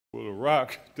Will a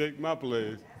rock take my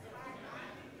place?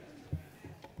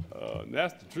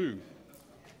 That's the truth.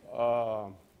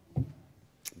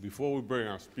 Before we bring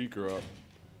our speaker up,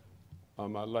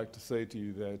 I'd like to say to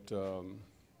you that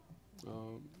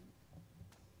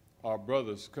our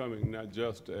brother's coming not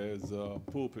just as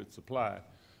pulpit supply,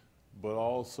 but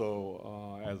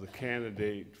also as a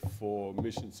candidate for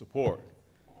mission support.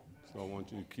 So I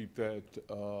want you to keep that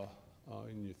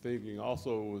in your thinking.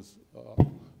 Also,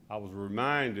 I was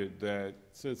reminded that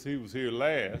since he was here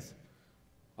last,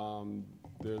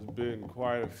 there's been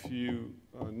quite a few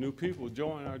new people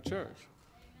join our church.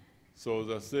 So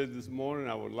as I said this morning,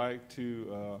 I would like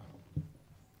to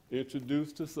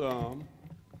introduce to some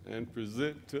and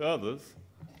present to others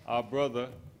our brother,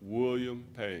 William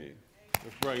Payne.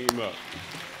 Let's bring him up.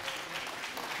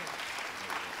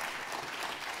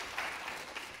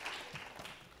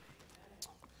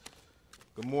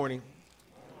 Good morning.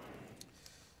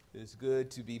 It's good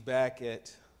to be back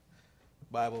at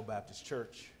Bible Baptist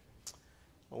Church.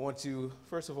 I want to,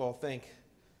 first of all, thank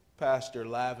Pastor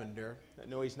Lavender. I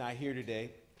know he's not here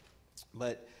today,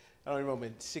 but I don't remember,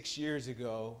 6 years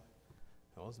ago,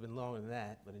 well, it's been longer than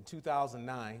that, but in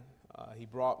 2009, he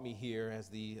brought me here as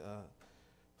the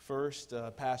first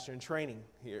pastor in training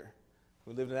here.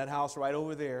 We lived in that house right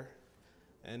over there,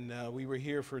 and we were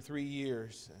here for 3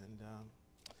 years, and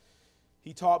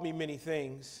he taught me many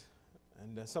things.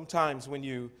 And sometimes when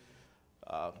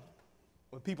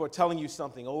people are telling you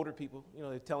something, older people,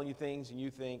 they're telling you things and you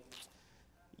think,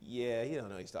 yeah, he don't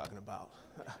know what he's talking about.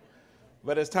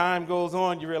 But as time goes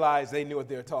on, you realize they knew what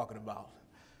they were talking about.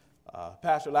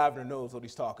 Pastor Lavender knows what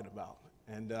he's talking about,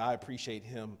 and I appreciate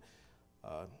him.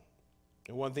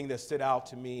 And one thing that stood out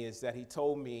to me is that he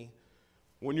told me,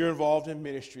 when you're involved in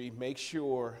ministry, make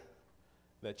sure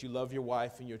that you love your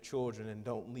wife and your children and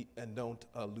don't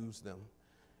lose them.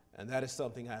 And that is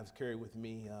something I have carried with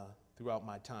me throughout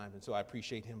my time, and so I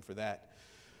appreciate him for that.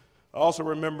 I also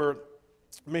remember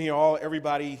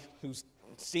everybody who's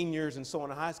seniors and so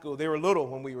on in high school, they were little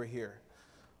when we were here.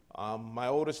 My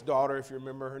oldest daughter, if you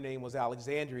remember, her name was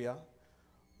Alexandria.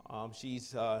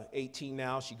 She's 18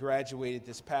 now. She graduated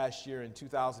this past year in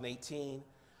 2018,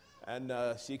 and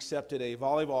she accepted a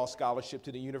volleyball scholarship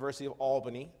to the University of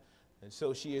Albany. And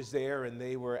so she is there, and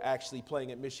they were actually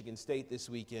playing at Michigan State this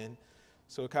weekend.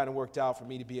 So it kind of worked out for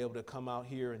me to be able to come out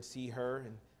here and see her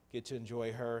and get to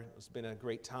enjoy her. It's been a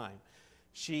great time.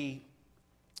 She's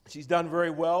done very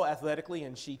well athletically,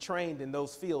 and she trained in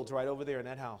those fields right over there in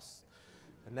that house.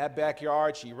 In that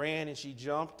backyard, she ran and she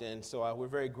jumped, and so we're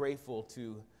very grateful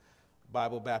to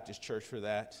Bible Baptist Church for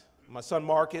that. My son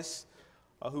Marcus,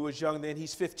 who was young then,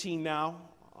 he's 15 now.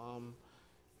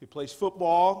 He plays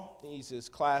football. He's his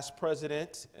class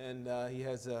president, and he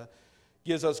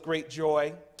gives us great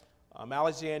joy.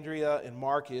 Alexandria and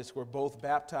Marcus were both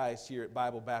baptized here at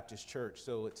Bible Baptist Church,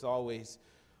 so it's always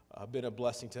been a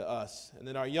blessing to us. And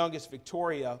then our youngest,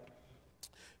 Victoria,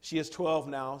 she is 12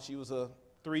 now. She was a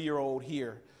 3-year-old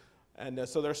here. And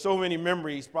so there's so many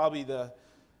memories probably that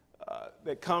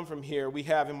come from here. We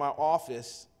have in my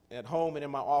office, at home and in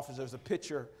my office, there's a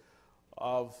picture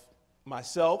of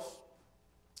myself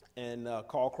and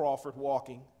Carl Crawford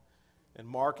walking, and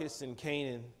Marcus and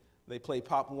Canaan. They played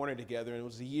Pop Warner together, and it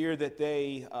was the year that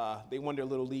they won their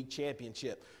Little League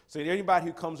championship. So anybody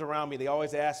who comes around me, they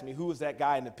always ask me, who was that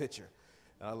guy in the picture?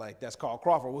 And I'm like, that's Carl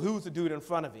Crawford. Well, who's the dude in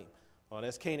front of him? Oh,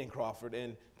 that's Canaan Crawford.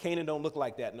 And Canaan don't look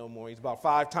like that no more. He's about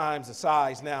 5 times the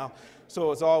size now.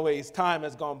 So it's always, time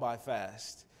has gone by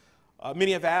fast.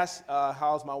 Many have asked,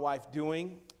 how's my wife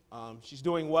doing? She's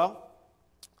doing well.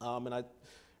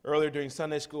 Earlier during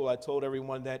Sunday school, I told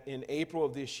everyone that in April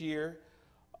of this year,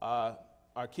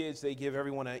 our kids, they give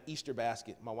everyone an Easter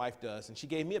basket. My wife does. And she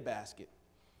gave me a basket.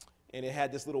 And it had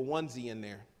this little onesie in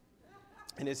there.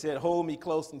 And it said, hold me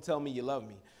close and tell me you love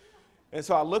me. And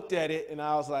so I looked at it, and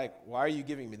I was like, why are you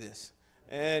giving me this?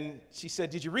 And she said,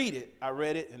 did you read it? I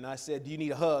read it, and I said, do you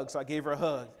need a hug? So I gave her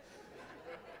a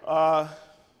hug.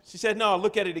 She said, no,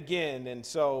 look at it again. And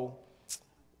so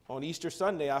on Easter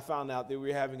Sunday, I found out that we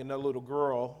were having another little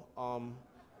girl.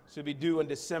 She'll be due in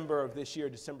December of this year,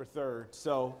 December 3rd.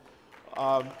 So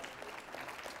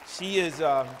she's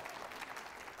not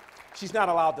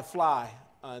allowed to fly,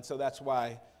 and so that's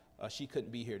why she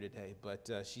couldn't be here today. But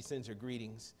she sends her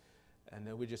greetings,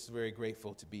 and we're just very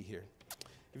grateful to be here.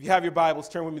 If you have your Bibles,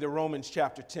 turn with me to Romans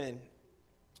chapter 10.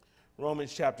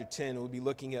 Romans chapter 10, we'll be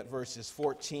looking at verses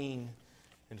 14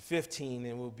 and 15,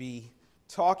 and we'll be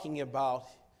talking about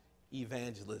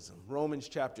evangelism. Romans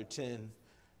chapter 10,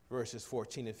 verses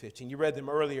 14 and 15. You read them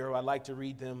earlier. I'd like to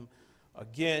read them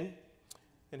again.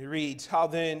 And he reads, how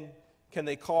then can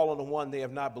they call on the one they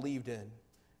have not believed in?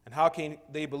 And how can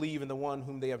they believe in the one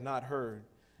whom they have not heard?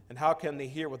 And how can they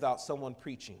hear without someone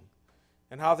preaching?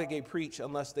 And how they can preach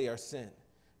unless they are sent?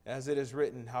 As it is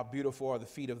written, how beautiful are the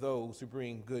feet of those who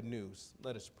bring good news.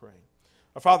 Let us pray.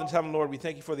 Our Father in heaven, Lord, we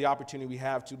thank you for the opportunity we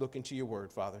have to look into your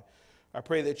word, Father. I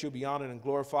pray that you'll be honored and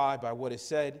glorified by what is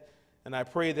said. And I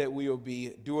pray that we will be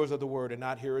doers of the word and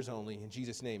not hearers only. In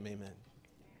Jesus' name, amen.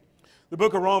 The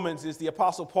book of Romans is the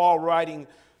Apostle Paul writing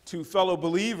to fellow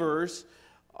believers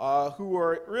who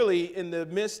are really in the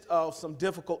midst of some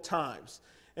difficult times.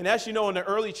 And as you know, in the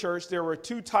early church, there were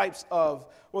two types of,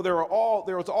 well, there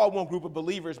was all one group of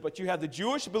believers, but you had the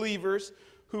Jewish believers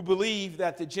who believed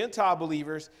that the Gentile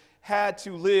believers had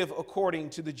to live according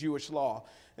to the Jewish law.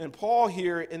 And Paul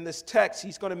here in this text,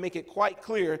 he's going to make it quite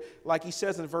clear, like he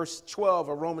says in verse 12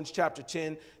 of Romans chapter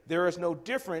 10, there is no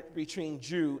difference between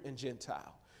Jew and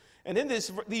Gentile. And in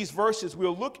these verses,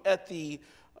 we'll look at the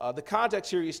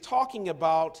context here. He's talking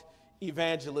about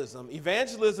evangelism.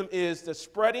 Evangelism is the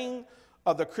spreading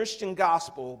of the Christian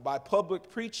gospel by public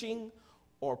preaching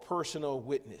or personal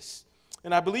witness.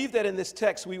 And I believe that in this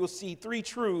text, we will see three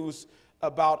truths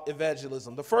about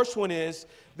evangelism. The first one is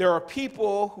there are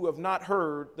people who have not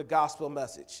heard the gospel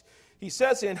message. He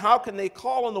says in, how can they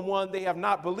call on the one they have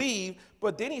not believed?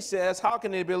 But then he says, how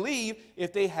can they believe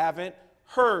if they haven't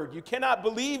heard? You cannot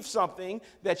believe something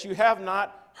that you have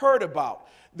not heard about.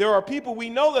 There are people,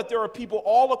 we know that there are people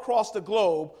all across the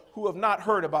globe who have not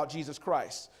heard about Jesus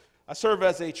Christ. I serve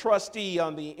as a trustee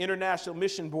on the International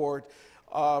Mission Board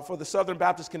for the Southern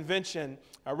Baptist Convention.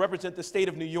 I represent the state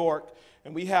of New York,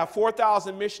 and we have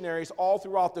 4,000 missionaries all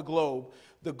throughout the globe.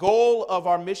 The goal of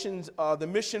our missions, the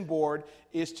mission board,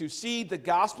 is to see the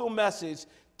gospel message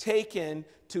taken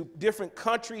to different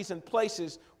countries and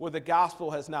places where the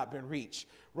gospel has not been reached.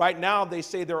 Right now, they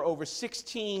say there are over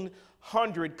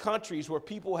 1,600 countries where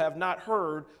people have not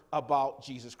heard about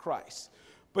Jesus Christ.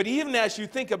 But even as you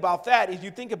think about that, as you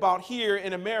think about here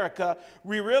in America,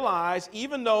 we realize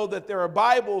even though that there are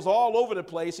Bibles all over the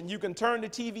place and you can turn the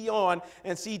TV on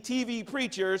and see TV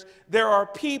preachers, there are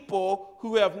people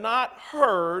who have not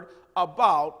heard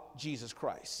about Jesus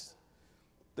Christ.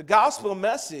 The gospel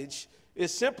message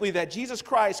is simply that Jesus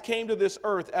Christ came to this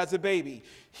earth as a baby.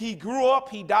 He grew up,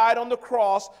 he died on the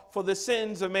cross for the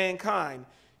sins of mankind.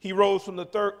 He rose from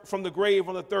the grave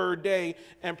on the third day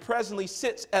and presently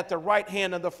sits at the right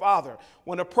hand of the Father.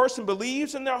 When a person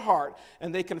believes in their heart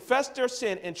and they confess their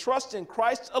sin and trust in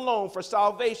Christ alone for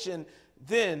salvation,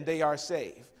 then they are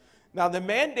saved. Now, the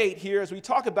mandate here, as we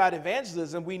talk about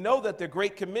evangelism, we know that the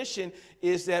Great Commission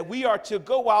is that we are to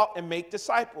go out and make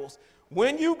disciples.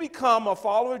 When you become a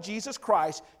follower of Jesus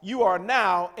Christ, you are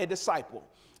now a disciple.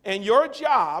 And your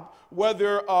job,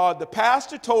 whether the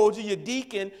pastor told you, your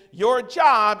deacon, your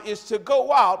job is to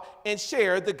go out and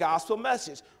share the gospel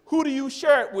message. Who do you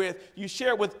share it with? You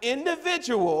share it with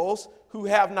individuals who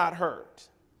have not heard.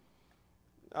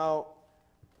 Now,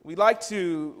 we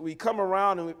come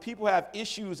around and people have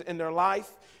issues in their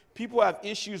life. People have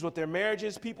issues with their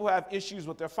marriages. People have issues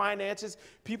with their finances.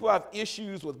 People have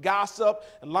issues with gossip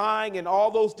and lying and all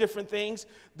those different things.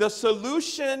 The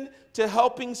solution to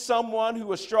helping someone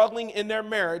who is struggling in their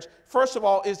marriage, first of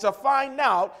all, is to find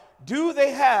out, do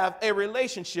they have a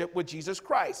relationship with Jesus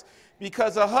Christ?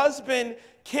 Because a husband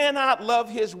cannot love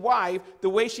his wife the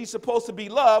way she's supposed to be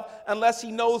loved unless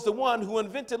he knows the one who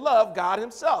invented love, God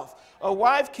himself. A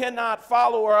wife cannot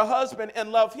follow her husband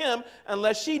and love him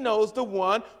unless she knows the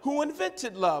one who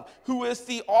invented love, who is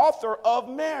the author of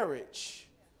marriage.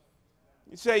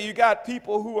 You say you got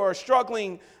people who are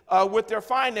struggling with their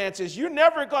finances. You're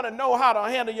never going to know how to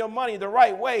handle your money the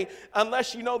right way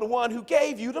unless you know the one who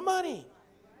gave you the money.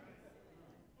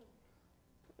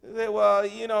 You say, well,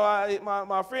 you know,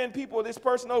 my friend, people, this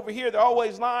person over here, they're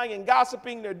always lying and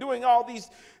gossiping. They're doing all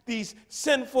these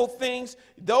sinful things.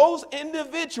 Those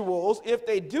individuals, if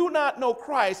they do not know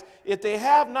Christ, if they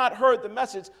have not heard the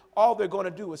message, all they're going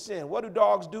to do is sin. What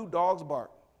do? Dogs bark.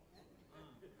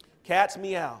 Cats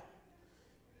meow.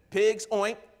 Pigs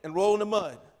oink and roll in the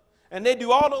mud. And they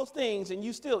do all those things, and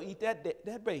you still eat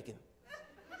that bacon.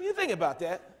 You think about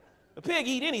that. A pig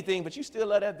eat anything, but you still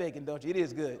love that bacon, don't you? It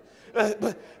is good.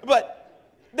 But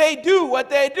they do what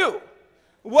they do.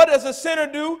 What does a sinner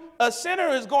do? A sinner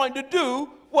is going to do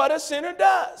what a sinner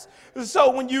does. So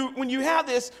when you have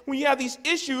these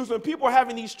issues, when people are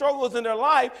having these struggles in their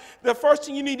life, the first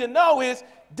thing you need to know is,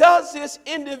 does this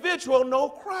individual know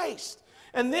Christ?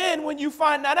 And then when you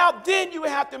find that out, then you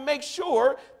have to make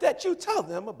sure that you tell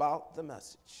them about the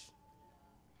message.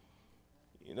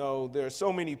 You know, there are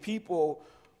so many people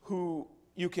who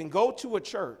you can go to a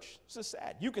church. This is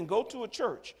sad. You can go to a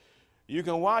church. You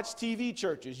can watch TV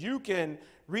churches. You can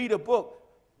read a book.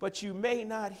 but you may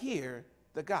not hear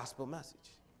the gospel message.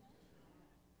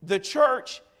 The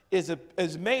church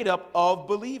is made up of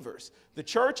believers. The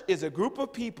church is a group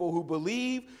of people who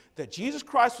believe that Jesus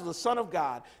Christ was the Son of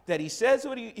God, that he said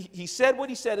what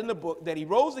he said in the book, that he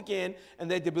rose again, and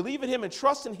that they believe in him and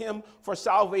trust in him for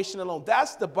salvation alone.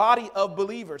 That's the body of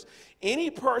believers. Any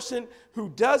person who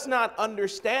does not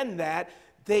understand that,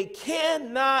 they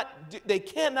cannot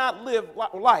live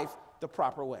life the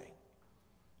proper way.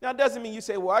 Now, it doesn't mean you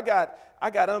say, well, I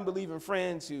got unbelieving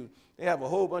friends who they have a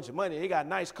whole bunch of money, they got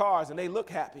nice cars, and they look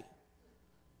happy.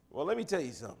 Well, let me tell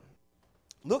you something.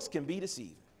 Looks can be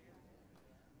deceiving.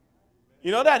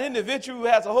 You know that individual who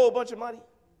has a whole bunch of money?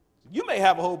 You may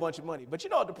have a whole bunch of money, but you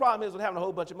know what the problem is with having a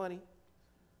whole bunch of money?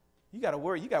 You got to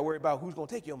worry about who's going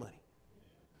to take your money.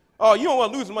 Oh, you don't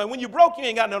want to lose money. When you're broke, you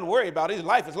ain't got nothing to worry about.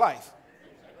 Life is life.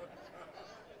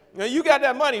 You know, you got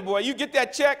that money, boy. You get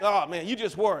that check, oh, man, you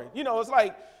just worry. You know, it's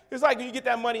like when you get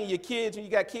that money and your kids, when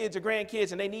you got kids or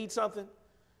grandkids and they need something,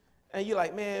 and you're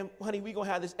like, man, honey, we going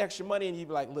to have this extra money, and you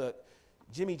be like, look,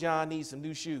 Jimmy John needs some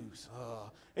new shoes.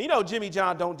 And you know Jimmy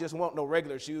John don't just want no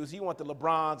regular shoes. He want the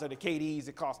LeBrons or the KDs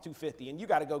that cost $250, and you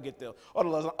got to go get the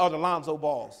Lonzo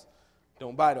balls.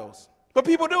 Don't buy those. But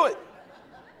people do it.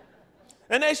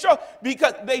 And they show,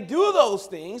 because they do those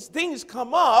things, things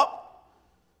come up,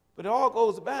 but it all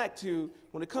goes back to,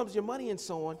 when it comes to your money and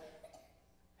so on,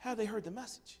 have they heard the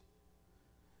message?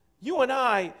 You and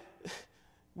I,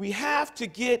 we have to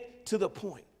get to the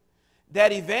point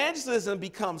that evangelism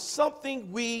becomes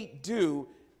something we do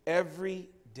every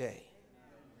day.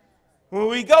 When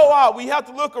we go out, we have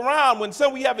to look around. When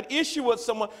we have an issue with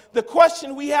someone, the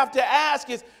question we have to ask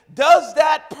is, does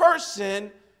that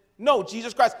person know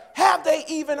Jesus Christ? Have they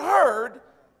even heard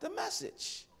the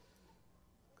message?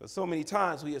 Because so many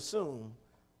times we assume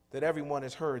that everyone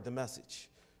has heard the message.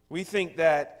 We think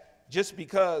that just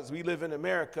because we live in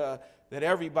America, that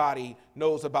everybody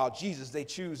knows about Jesus, they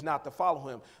choose not to follow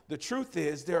him. The truth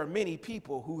is, there are many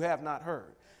people who have not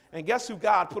heard. And guess who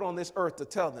God put on this earth to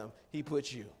tell them? He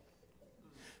put you.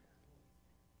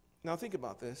 Now think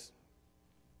about this.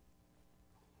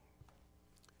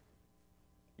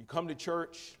 You come to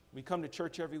church. We come to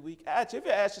church every week. Have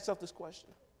you asked yourself this question?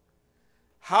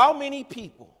 How many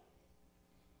people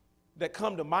that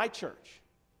come to my church,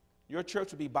 your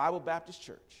church would be Bible Baptist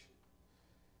Church,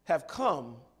 have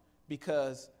come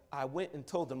because I went and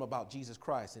told them about Jesus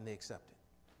Christ and they accepted?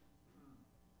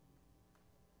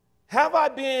 Have I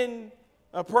been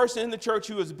a person in the church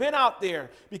who has been out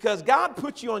there because God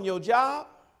put you on your job?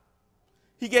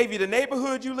 He gave you the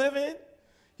neighborhood you live in.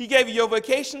 He gave you your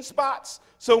vacation spots.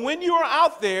 So when you are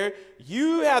out there,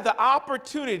 you have the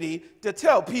opportunity to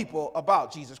tell people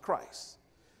about Jesus Christ.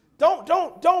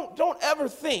 Don't ever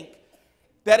think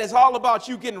that it's all about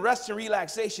you getting rest and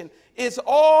relaxation. It's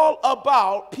all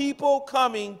about people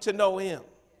coming to know him.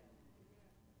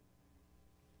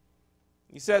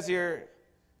 He says here,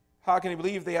 how can they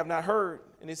believe if they have not heard?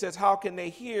 And he says, how can they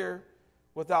hear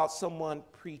without someone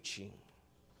preaching?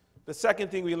 The second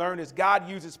thing we learn is God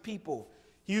uses people.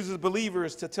 He uses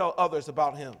believers to tell others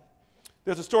about him.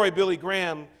 There's a story Billy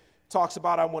Graham talks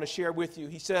about I want to share with you.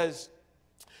 He says,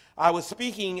 I was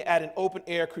speaking at an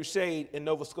open-air crusade in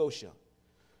Nova Scotia.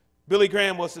 Billy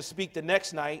Graham was to speak the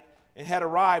next night and had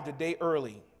arrived a day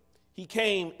early. He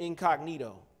came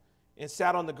incognito and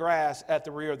sat on the grass at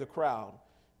the rear of the crowd.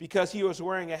 Because he was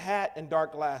wearing a hat and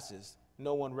dark glasses,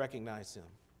 no one recognized him.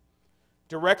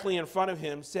 Directly in front of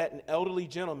him sat an elderly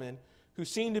gentleman who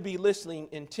seemed to be listening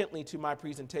intently to my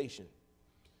presentation.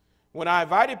 When I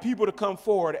invited people to come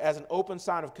forward as an open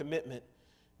sign of commitment,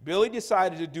 Billy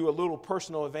decided to do a little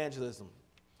personal evangelism.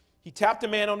 He tapped the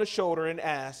man on the shoulder and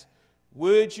asked,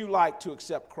 would you like to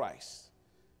accept Christ?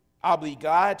 I'll be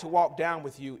glad to walk down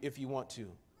with you if you want to.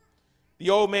 The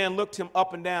old man looked him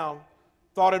up and down,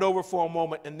 thought it over for a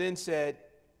moment, and then said,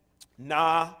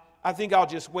 nah, I think I'll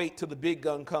just wait till the big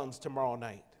gun comes tomorrow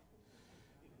night.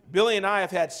 Billy and I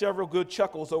have had several good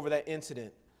chuckles over that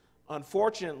incident.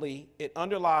 Unfortunately, it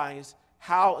underlies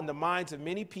how in the minds of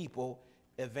many people,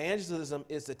 evangelism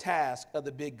is the task of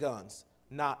the big guns,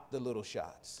 not the little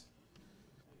shots.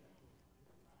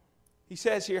 He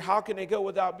says here, how can they go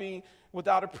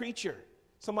without a preacher?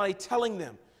 Somebody telling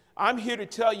them. I'm here to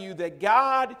tell you that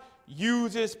God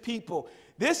uses people.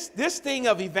 This thing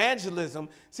of evangelism,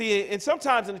 see, and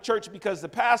sometimes in the church, because the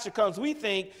pastor comes, we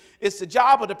think it's the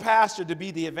job of the pastor to be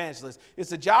the evangelist.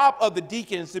 It's the job of the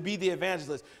deacons to be the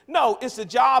evangelist. No, it's the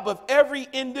job of every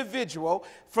individual,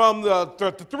 from the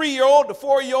 3-year-old, the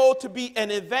 4-year-old, to be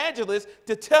an evangelist,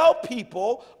 to tell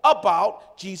people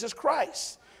about Jesus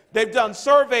Christ. They've done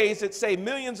surveys that say,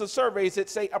 millions of surveys that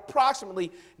say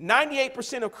approximately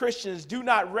 98% of Christians do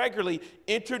not regularly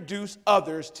introduce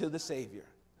others to the Savior.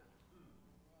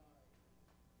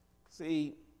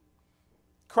 See,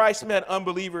 Christ met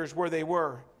unbelievers where they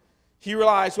were. He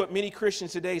realized what many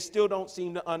Christians today still don't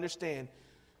seem to understand.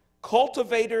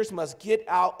 Cultivators must get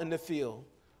out in the field.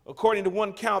 According to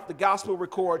one count, the gospel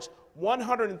records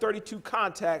 132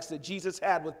 contacts that Jesus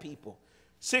had with people.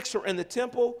 6 were in the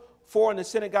temple, 4 in the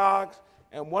synagogues,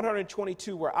 and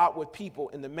 122 were out with people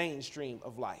in the mainstream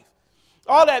of life.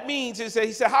 All that means is that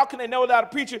he said, how can they know without a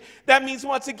preacher? That means,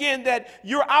 once again, that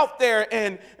you're out there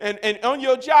and on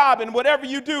your job and whatever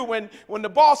you do, when the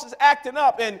boss is acting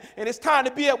up and it's time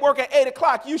to be at work at 8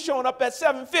 o'clock, you showing up at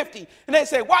 7:50. And they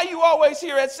say, why are you always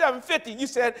here at 7:50? You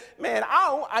said, man,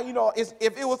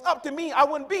 if it was up to me, I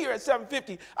wouldn't be here at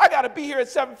 7:50. I got to be here at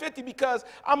 7:50 because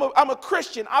I'm a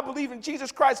Christian. I believe in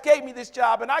Jesus Christ gave me this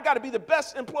job, and I got to be the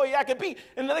best employee I can be.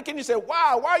 And then you say,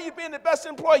 wow, why are you being the best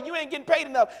employee? You ain't getting paid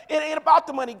enough. It ain't about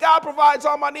the money. God provides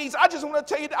all my needs. I just want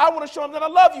to tell you that I want to show him that I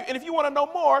love you. And if you want to know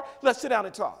more, let's sit down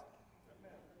and talk.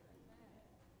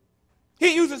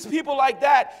 He uses people like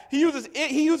that. He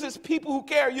uses people who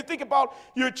care. You think about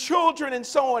your children and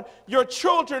so on. Your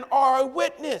children are a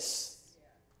witness.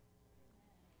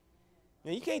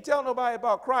 And you can't tell nobody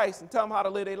about Christ and tell them how to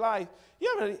live their life.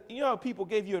 You know people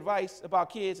gave you advice about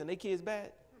kids and their kids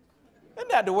bad?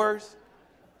 Isn't that the worst?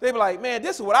 They be like, man,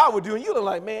 this is what I would do. And you look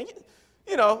like, man,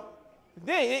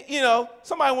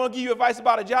 somebody want to give you advice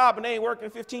about a job and they ain't working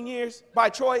 15 years by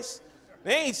choice.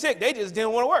 They ain't sick. They just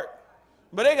didn't want to work.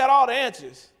 But they got all the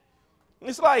answers.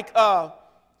 It's like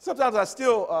sometimes I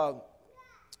still,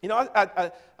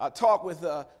 I talk with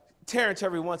Terrence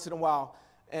every once in a while.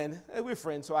 And we're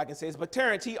friends, so I can say this. But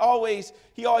Terrence, he always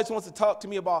wants to talk to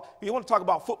me about, he wants to talk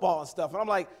about football and stuff. And I'm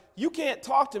like, you can't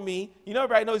talk to me.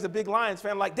 Everybody knows he's a big Lions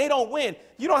fan. Like, they don't win.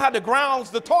 You don't have the grounds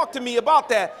to talk to me about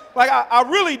that. Like, I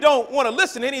really don't want to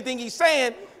listen to anything he's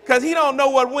saying because he don't know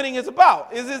what winning is about.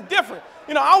 It's different.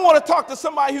 I want to talk to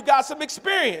somebody who got some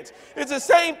experience. It's the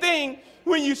same thing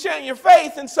when you share your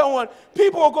faith and so on.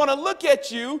 People are going to look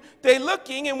at you. They're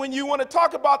looking, and when you want to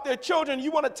talk about their children,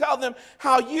 you want to tell them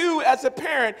how you, as a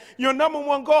parent, your number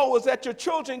one goal was that your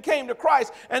children came to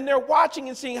Christ, and they're watching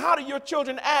and seeing, how do your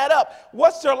children add up?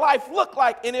 What's their life look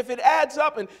like? And if it adds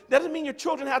up, and doesn't mean your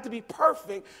children have to be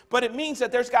perfect, but it means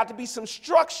that there's got to be some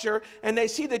structure, and they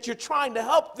see that you're trying to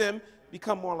help them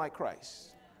become more like Christ.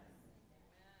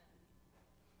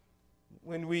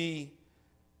 When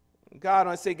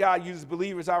I say God uses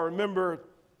believers, I remember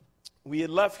we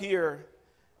had left here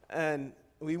and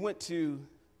we went to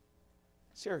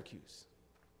Syracuse.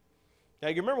 Now,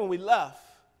 you remember when we left,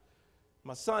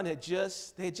 my son they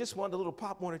had just won the little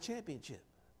Pop Warner championship.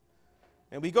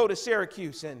 And we go to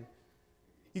Syracuse and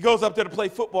he goes up there to play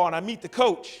football, and I meet the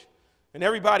coach. And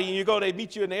everybody, they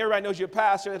meet you, and everybody knows you're a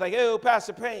pastor. It's like, hey,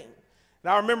 Pastor Payne.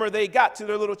 And I remember they got to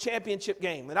their little championship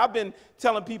game. And I've been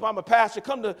telling people I'm a pastor,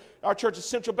 come to our church at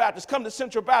Central Baptist, come to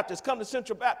Central Baptist, come to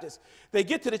Central Baptist. They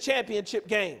get to the championship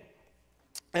game.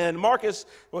 And Marcus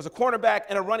was a cornerback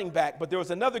and a running back, but there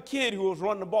was another kid who was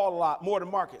running the ball a lot more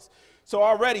than Marcus. So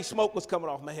already smoke was coming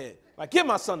off my head. Like, give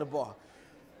my son the ball.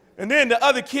 And then the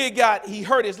other kid he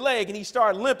hurt his leg and he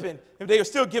started limping, and they were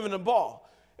still giving him the ball.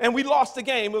 And we lost the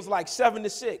game. It was like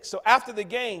 7-6. So after the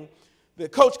game, the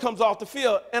coach comes off the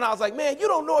field, and I was like, man, you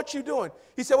don't know what you're doing.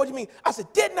 He said, what do you mean? I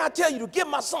said, didn't I tell you to give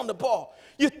my son the ball?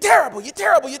 You're terrible, you're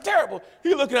terrible, you're terrible.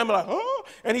 He looking at me like, huh?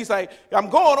 And he's like, I'm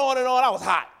going on and on. I was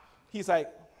hot. He's like,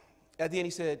 at the end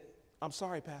he said, I'm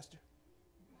sorry, Pastor.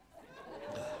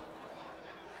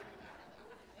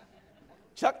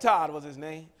 Chuck Todd was his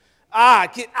name.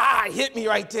 Hit me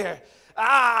right there.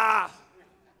 I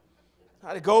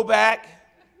had to go back,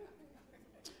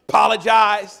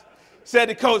 apologize. Said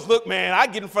to coach, look, man, I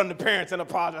get in front of the parents and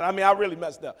apologize. I mean, I really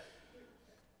messed up.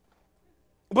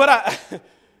 But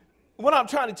what I'm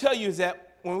trying to tell you is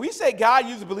that when we say God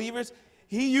uses believers,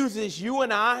 he uses you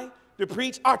and I to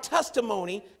preach. Our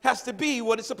testimony has to be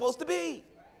what it's supposed to be.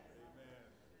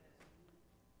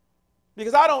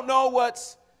 Because I don't know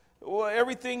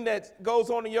everything that goes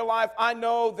on in your life. I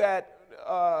know that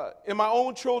in my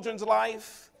own children's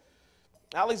life,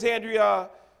 Alexandria,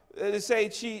 they say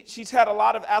she's had a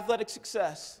lot of athletic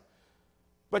success.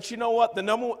 But you know what?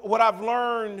 What I've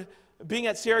learned being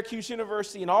at Syracuse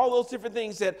University and all those different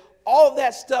things, that all of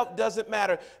that stuff doesn't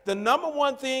matter. The number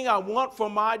one thing I want for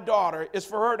my daughter is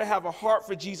for her to have a heart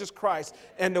for Jesus Christ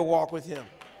and to walk with him.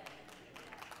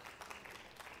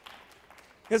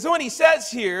 And so when he says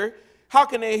here, how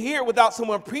can they hear without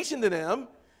someone preaching to them?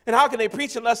 And how can they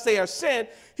preach unless they are sent?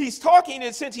 He's talking,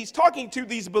 and since he's talking to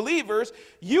these believers,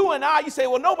 you and I, you say,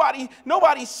 well,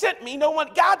 nobody sent me. No one,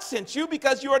 God sent you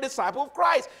because you're a disciple of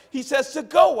Christ. He says to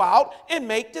go out and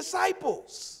make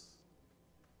disciples.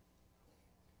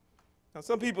 Now,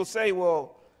 some people say,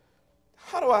 well,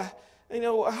 how do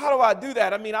I do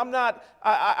that? I mean,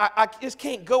 I just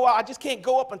can't go out. I just can't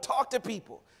go up and talk to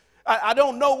people. I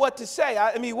don't know what to say.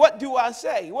 I mean, what do I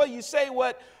say? Well, you say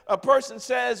what a person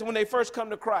says when they first come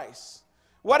to Christ.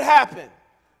 What happened?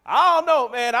 I don't know,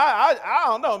 man. I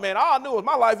don't know, man. All I knew was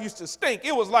my life used to stink.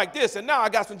 It was like this, and now I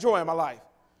got some joy in my life.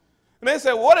 And they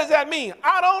say, well, what does that mean?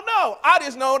 I don't know. I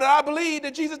just know that I believe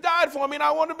that Jesus died for me, and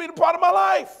I want to be a part of my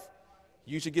life.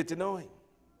 You should get to know him.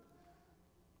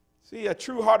 See, a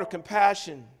true heart of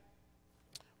compassion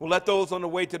will let those on the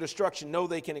way to destruction know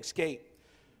they can escape.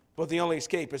 But the only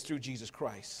escape is through Jesus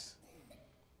Christ.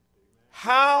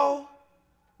 How,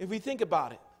 if we think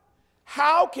about it,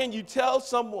 how can you tell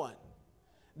someone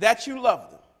that you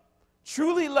love them,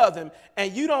 truly love them,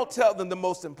 and you don't tell them the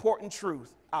most important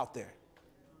truth out there?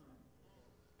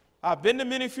 I've been to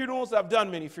many funerals. I've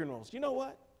done many funerals. You know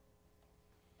what?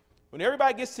 When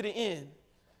everybody gets to the end,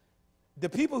 the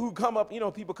people who come up,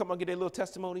 people come up and get their little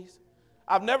testimonies.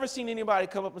 I've never seen anybody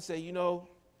come up and say,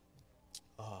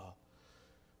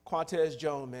 Quantez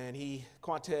Jones, man,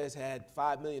 Quantez had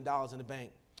 $5 million in the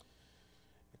bank.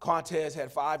 Quantez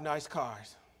had 5 nice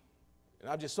cars. And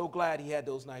I'm just so glad he had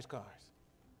those nice cars.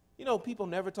 People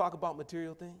never talk about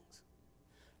material things.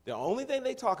 The only thing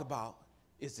they talk about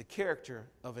is the character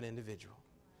of an individual.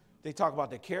 They talk about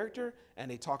their character, and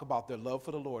they talk about their love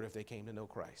for the Lord if they came to know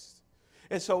Christ.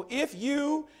 And so if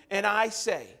you and I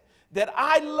say that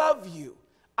I love you,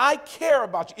 I care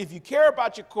about you, if you care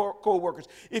about your co-workers,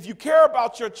 if you care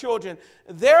about your children,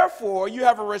 therefore you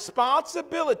have a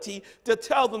responsibility to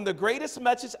tell them the greatest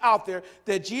message out there,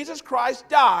 that Jesus Christ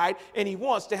died and he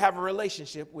wants to have a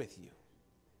relationship with you.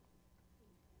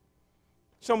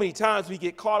 So many times we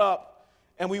get caught up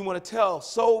and we want to tell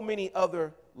so many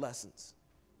other lessons,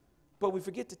 but we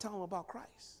forget to tell them about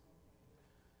Christ.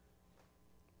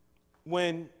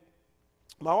 When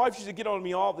my wife used to get on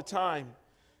me all the time,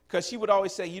 because she would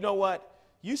always say, you know what,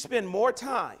 you spend more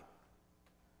time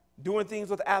doing things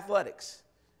with athletics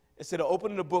instead of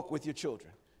opening a book with your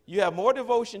children. You have more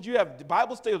devotions, you have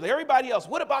Bible studies with everybody else.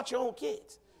 What about your own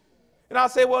kids? And I'll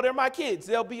say, well, they're my kids.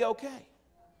 They'll be okay.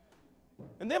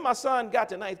 And then my son got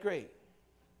to 9th grade.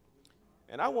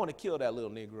 And I want to kill that little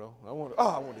Negro. I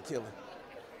want to kill him.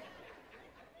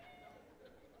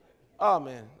 Oh,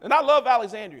 man. And I love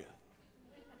Alexandria.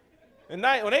 And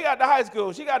when they got to high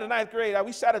school, she got to 9th grade,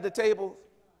 we sat at the table.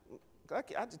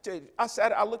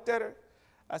 I looked at her.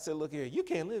 I said, look here, you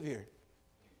can't live here.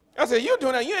 I said, you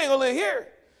doing that, you ain't going to live here.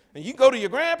 And you go to your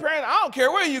grandparents, I don't care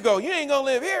where you go, you ain't going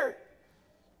to live here.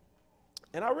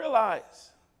 And I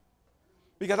realized,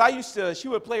 because she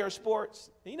would play her sports.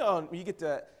 When you get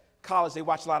to college, they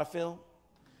watch a lot of film.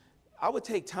 I would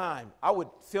take time. I would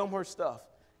film her stuff.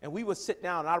 And we would sit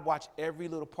down, and I'd watch every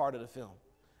little part of the film.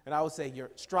 And I would say,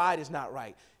 your stride is not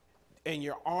right, and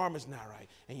your arm is not right,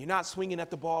 and you're not swinging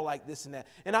at the ball like this and that.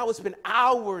 And I would spend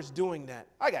hours doing that.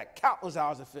 I got countless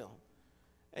hours of film.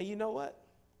 And you know what?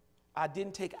 I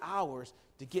didn't take hours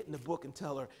to get in the book and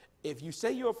tell her, if you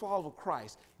say you're a follower of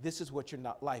Christ, this is what your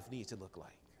life needs to look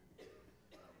like.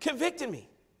 Convicted me.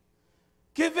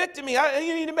 Convicted me.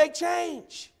 You need to make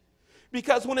change.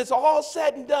 Because when it's all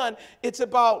said and done, it's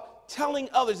about telling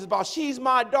others, it's about, she's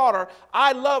my daughter,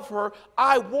 I love her,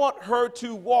 I want her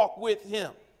to walk with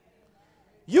him.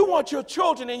 You want your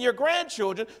children and your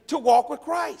grandchildren to walk with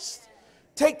Christ.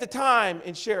 Take the time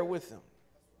and share with them.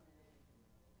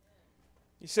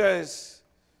 He says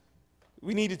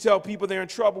we need to tell people they're in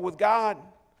trouble with God,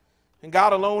 and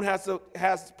God alone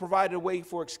has provided a way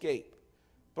for escape.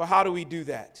 But how do we do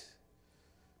that?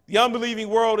 The unbelieving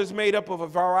world is made up of a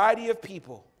variety of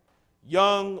people.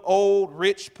 Young, old,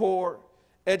 rich, poor,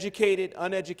 educated,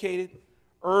 uneducated,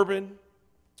 urban,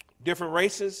 different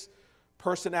races,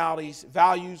 personalities,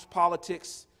 values,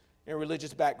 politics, and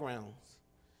religious backgrounds.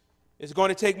 It's going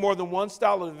to take more than one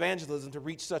style of evangelism to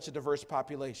reach such a diverse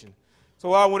population. So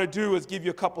what I want to do is give you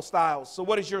a couple styles. So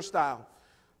what is your style?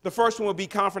 The first one will be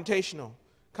confrontational.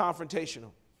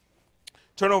 Confrontational.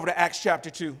 Turn over to Acts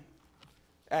chapter 2.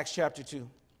 Acts chapter 2.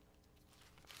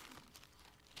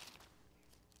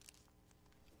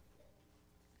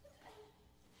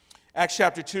 Acts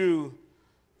chapter 2,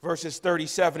 verses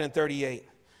 37 and 38.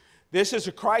 This is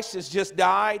Christ has just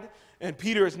died, and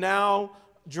Peter is now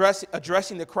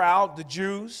addressing the crowd, the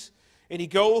Jews, and he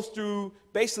goes through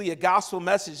basically a gospel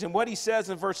message. And what he says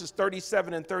in verses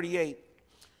 37 and 38,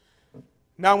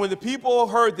 Now when the people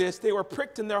heard this, they were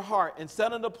pricked in their heart and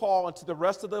said unto Paul and to the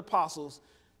rest of the apostles,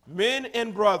 Men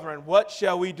and brethren, what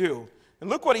shall we do? And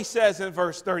look what he says in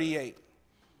verse 38.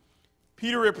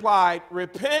 Peter replied,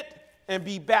 Repent and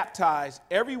be baptized,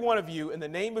 every one of you, in the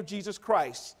name of Jesus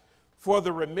Christ, for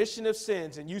the remission of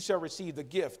sins, and you shall receive the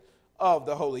gift of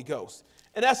the Holy Ghost.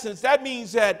 In essence, that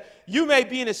means that you may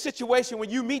be in a situation when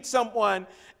you meet someone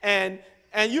and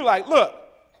you're like, look,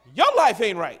 your life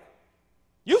ain't right.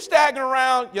 You staggering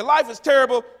around, your life is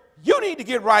terrible. You need to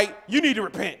get right. You need to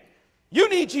repent. You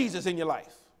need Jesus in your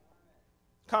life.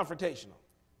 Confrontational.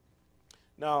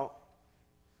 Now,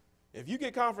 if you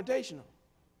get confrontational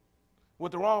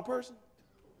with the wrong person,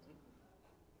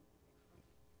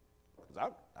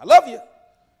 because I love you.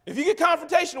 If you get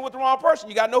confrontational with the wrong person,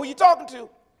 you got to know who you're talking to.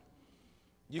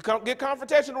 You get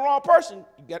confrontational with the wrong person,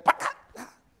 you got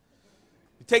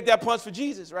you take that punch for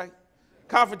Jesus, right?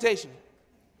 Confrontation.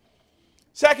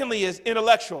 Secondly is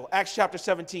intellectual. Acts chapter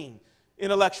 17.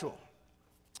 Intellectual.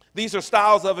 These are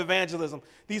styles of evangelism.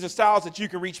 These are styles that you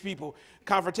can reach people.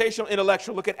 Confrontational,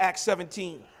 intellectual. Look at Acts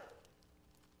 17.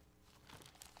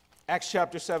 Acts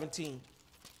chapter 17.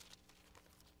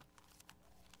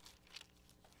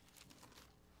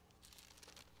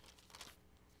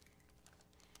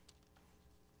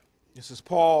 This is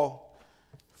Paul,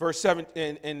 verse 7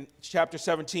 in chapter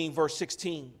 17, verse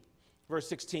 16. Verse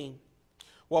 16.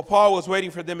 While Paul was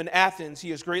waiting for them in Athens,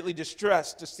 he was greatly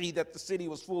distressed to see that the city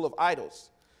was full of idols.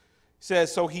 It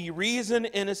says, So he reasoned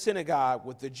in a synagogue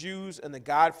with the Jews and the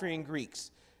God-fearing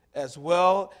Greeks, as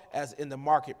well as in the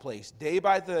marketplace, day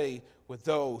by day with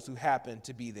those who happened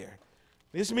to be there.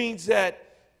 This means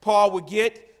that Paul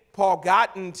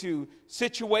got into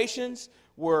situations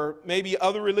where maybe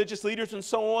other religious leaders and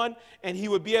so on, and he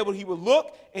would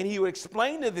look and he would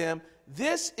explain to them,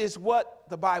 this is what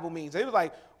the Bible means. They were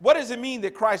like, what does it mean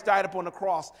that Christ died upon the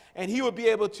cross? And he would be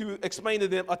able to explain to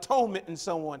them atonement and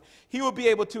so on. He would be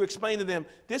able to explain to them,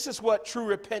 this is what true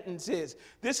repentance is.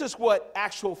 This is what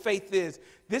actual faith is.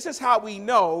 This is how we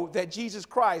know that Jesus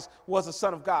Christ was the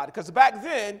Son of God. Because back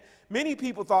then, many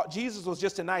people thought Jesus was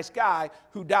just a nice guy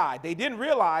who died. They didn't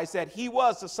realize that he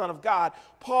was the Son of God.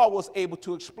 Paul was able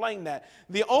to explain that.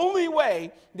 The only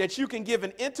way that you can give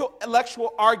an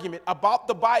intellectual argument about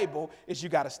the Bible is you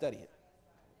got to study it.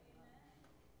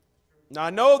 Now, I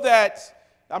know that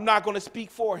I'm not going to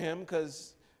speak for him,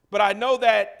 but I know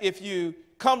that if you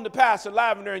come to Pastor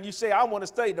Lavender and you say, I want to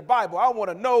study the Bible, I want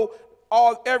to know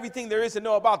everything there is to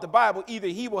know about the Bible, either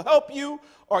he will help you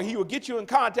or he will get you in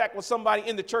contact with somebody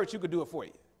in the church who could do it for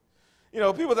you. You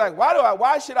know, people are like, why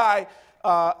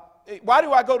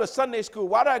do I go to Sunday school?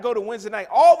 Why do I go to Wednesday night?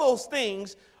 All those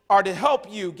things are to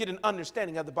help you get an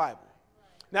understanding of the Bible.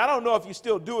 Now, I don't know if you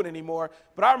still do it anymore,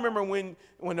 but I remember when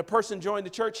the person joined the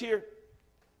church here.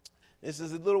 This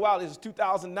is a little while. This is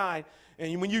 2009.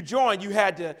 And when you joined,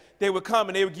 they would come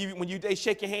and they would give you, they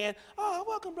shake your hand. Oh,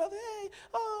 welcome, brother. Hey.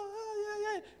 Oh,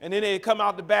 yeah. And then they'd come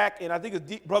out the back, and I think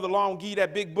it's Brother Long give you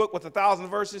that big book with 1,000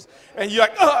 verses. And you're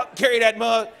like, carry that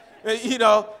mug, and,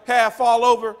 half fall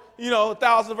over,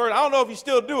 1,000 verses. I don't know if you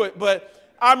still do it, but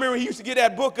I remember he used to get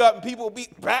that book up, and people would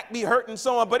be hurt and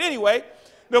so on. But anyway,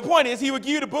 the point is, he would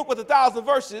give you the book with 1,000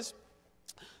 verses.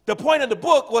 The point of the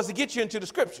book was to get you into the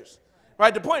scriptures.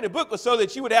 Right? The point of the book was so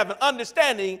that you would have an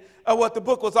understanding of what the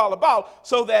book was all about,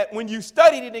 so that when you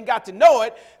studied it and got to know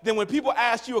it, then when people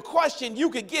asked you a question, you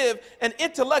could give an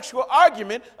intellectual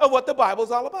argument of what the Bible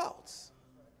is all about.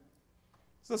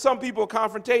 So some people are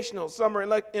confrontational, some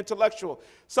are intellectual,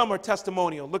 some are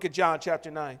testimonial. Look at John chapter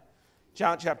 9.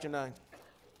 John chapter 9.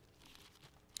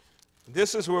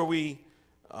 This is where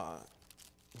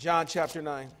John chapter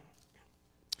 9.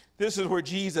 This is where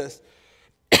Jesus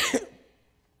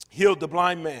healed the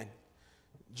blind man.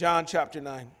 John chapter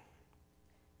 9.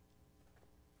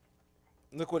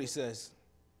 Look what he says.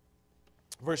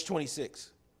 Verse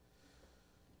 26.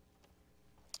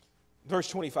 Verse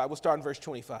 25. We'll start in verse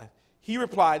 25. He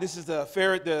replied, this is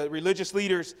the religious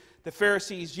leaders, the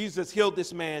Pharisees. Jesus healed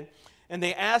this man, and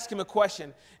they asked him a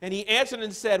question. And he answered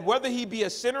and said, whether he be a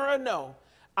sinner or no,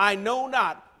 I know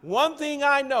not. One thing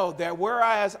I know, that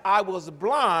whereas I was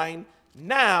blind,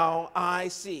 now I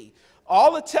see.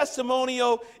 All the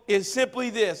testimonial is simply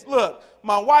this. Look,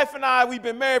 my wife and I, we've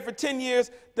been married for 10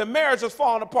 years. The marriage was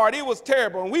falling apart. It was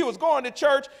terrible. And we was going to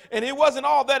church, and it wasn't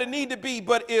all that it needed to be.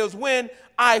 But it was when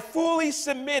I fully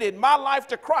submitted my life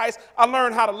to Christ, I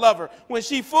learned how to love her. When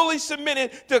she fully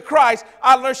submitted to Christ,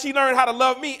 she learned how to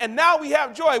love me. And now we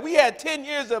have joy. We had 10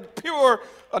 years of pure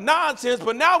nonsense,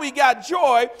 but now we got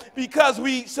joy because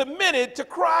we submitted to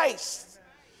Christ.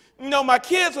 You know, my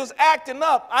kids was acting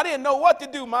up. I didn't know what to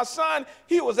do. My son,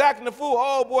 he was acting a fool.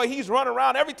 Oh, boy, he's running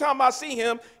around. Every time I see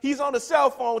him, he's on the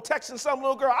cell phone texting some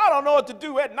little girl. I don't know what to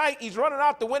do at night. He's running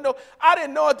out the window. I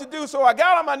didn't know what to do, so I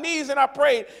got on my knees and I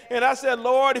prayed. And I said,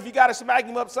 Lord, if you got to smack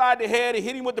him upside the head and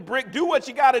hit him with the brick, do what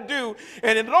you got to do.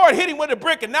 And then the Lord hit him with the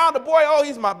brick, and now the boy, oh,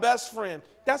 he's my best friend.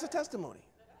 That's a testimony.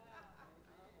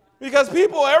 Because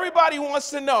everybody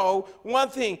wants to know one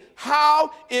thing.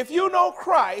 If you know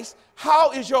Christ,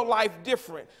 how is your life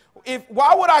different?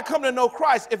 Why would I come to know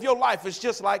Christ if your life is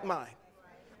just like mine?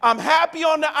 I'm happy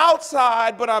on the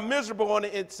outside, but I'm miserable on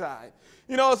the inside.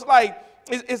 You know, it's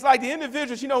like the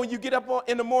individuals, you know, when you get up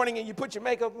in the morning and you put your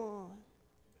makeup on.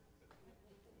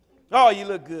 Oh, you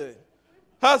look good.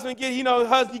 Husband,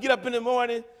 you get up in the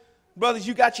morning. Brothers,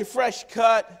 you got your fresh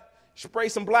cut. Spray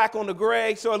some black on the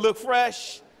gray so it look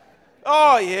fresh.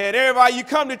 Oh, yeah, and everybody, you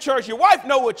come to church, your wife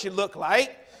know what you look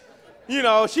like. You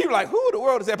know, she like, who in the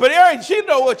world is that? But she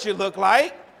know what you look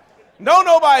like. No,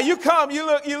 nobody, you come, you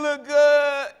look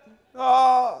good.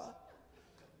 Oh.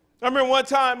 I remember one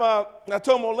time, I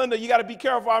told Melinda, you got to be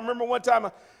careful. I remember one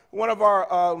time, one of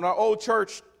our old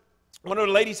church, one of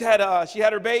the ladies she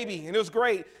had her baby, and it was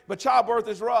great, but childbirth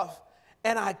is rough,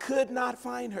 and I could not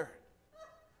find her.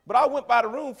 But I went by the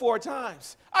room 4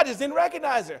 times. I just didn't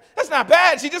recognize her. That's not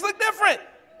bad. She just looked different.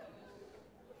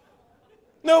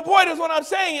 No, the point is what I'm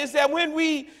saying is that when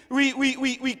we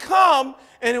come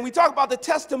and we talk about the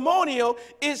testimonial,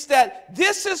 it's that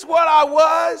this is what I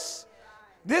was,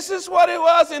 this is what it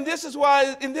was, and this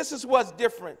is what's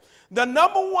different. The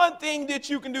number one thing that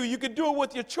you can do it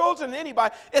with your children and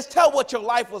anybody, is tell what your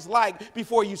life was like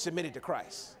before you submitted to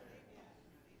Christ.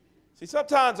 See,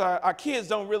 sometimes our kids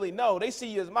don't really know. They see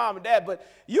you as mom and dad, but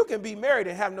you can be married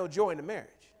and have no joy in the marriage.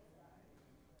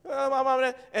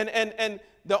 And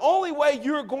the only way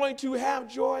you're going to have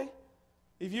joy,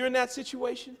 if you're in that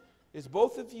situation, is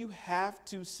both of you have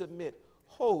to submit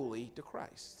wholly to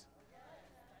Christ.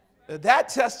 That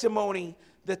testimony,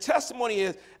 the testimony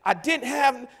is, I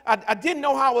didn't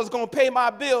know how I was going to pay my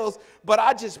bills, but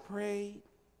I just prayed,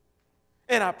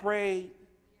 and I prayed,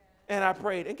 and I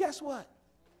prayed. And guess what?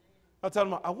 I'll tell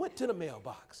them, I went to the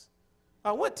mailbox.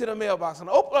 I went to the mailbox and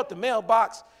I opened up the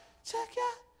mailbox. Check, yeah.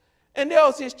 And there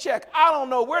was his check. I don't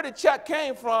know where the check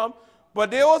came from, but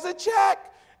there was a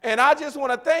check. And I just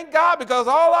want to thank God because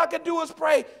all I could do is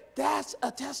pray. That's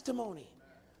a testimony.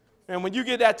 And when you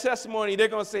get that testimony, they're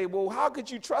going to say, well, how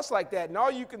could you trust like that? And all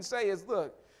you can say is,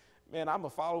 look, man, I'm a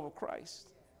follower of Christ.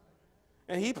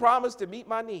 And he promised to meet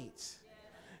my needs.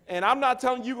 And I'm not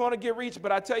telling you you're going to get rich,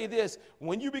 but I tell you this,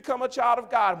 when you become a child of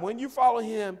God, when you follow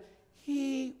him,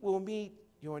 he will meet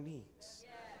your needs.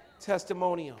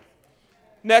 Testimonial.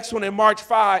 Next one in Mark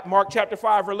chapter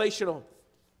 5, relational.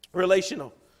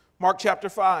 Mark chapter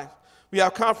 5. We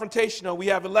have confrontational, we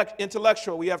have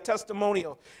intellectual, we have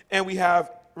testimonial, and we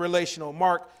have relational.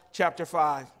 Mark chapter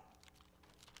 5.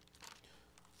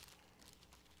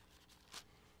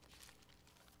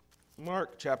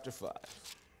 Mark chapter 5.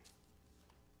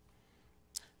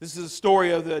 This is the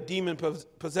story of the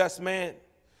demon-possessed man.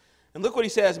 And look what he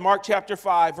says, Mark chapter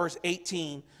 5, verse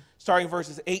 18, starting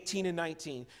verses 18 and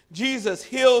 19. Jesus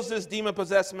heals this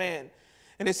demon-possessed man.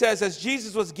 And it says, as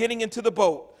Jesus was getting into the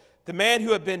boat, the man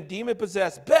who had been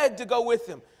demon-possessed begged to go with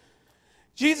him.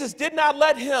 Jesus did not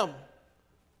let him.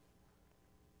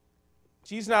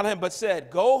 But said,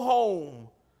 go home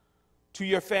to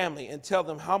your family and tell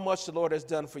them how much the Lord has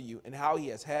done for you and how he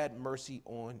has had mercy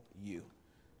on you.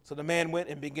 So the man went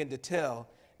and began to tell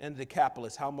in the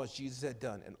Decapolis how much Jesus had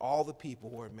done, and all the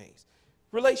people were amazed.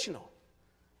 Relational.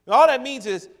 And all that means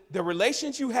is the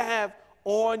relations you have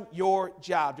on your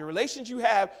job, the relations you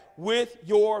have with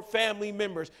your family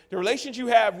members, the relations you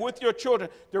have with your children,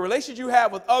 the relations you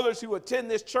have with others who attend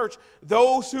this church,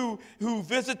 those who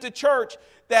visit the church,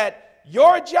 that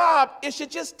your job is to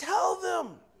just tell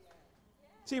them.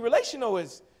 See, relational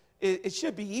it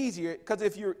should be easier because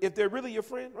if they're really your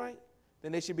friend, right?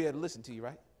 Then they should be able to listen to you,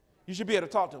 right? You should be able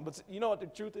to talk to them. But you know what the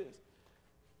truth is?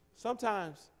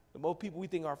 Sometimes the most people we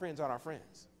think are friends aren't our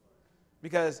friends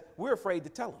because we're afraid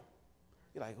to tell them.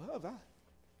 You're like, well,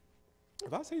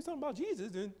 if I say something about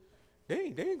Jesus, then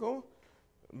they ain't going.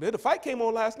 The fight came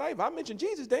on last night. If I mention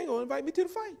Jesus, they ain't going to invite me to the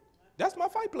fight. That's my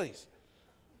fight place.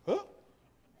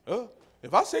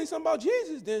 If I say something about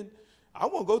Jesus, then I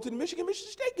want to go to the Michigan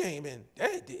State game, and they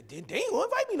ain't going to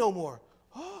invite me no more.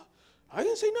 I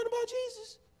didn't say nothing about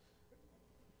Jesus.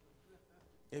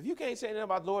 If you can't say anything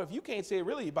about the Lord, if you can't say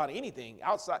really about anything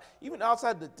even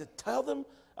outside to tell them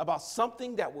about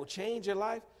something that will change your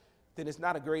life, then it's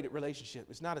not a great relationship.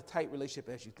 It's not a tight relationship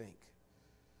as you think.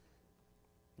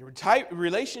 Your type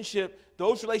relationship,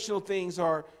 those relational things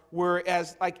are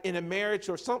whereas like in a marriage,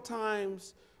 or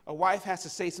sometimes a wife has to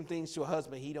say some things to a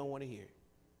husband he don't want to hear.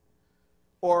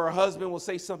 Or a husband will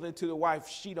say something to the wife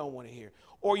she don't want to hear.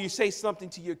 Or you say something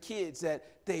to your kids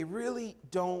that they really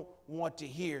don't want to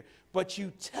hear, but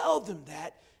you tell them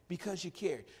that because you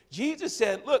care. Jesus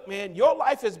said, look, man, your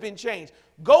life has been changed.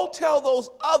 Go tell those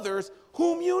others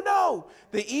whom you know.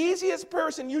 The easiest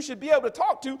person you should be able to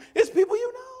talk to is people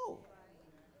you know.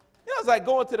 You know, it's like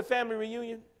going to the family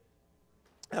reunion.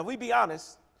 Now, we be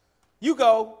honest, you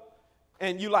go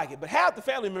and you like it, but half the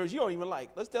family members you don't even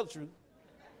like. Let's tell the truth.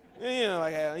 You know,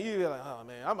 like, you're like, oh,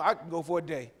 man, I can go for a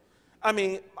day. I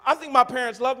mean, I think my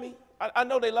parents love me. I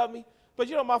know they love me. But,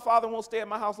 you know, my father won't stay at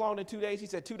my house longer than 2 days. He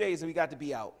said 2 days and we got to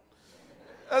be out.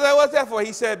 I was like, what's that for?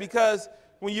 He said, because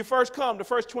when you first come, the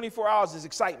first 24 hours is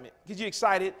excitement. Because you're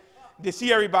excited to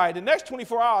see everybody. The next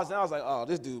 24 hours, and I was like, oh,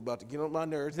 this dude about to get on my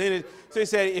nerves. So he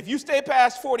said, if you stay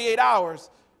past 48 hours,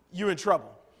 you're in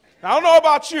trouble. Now, I don't know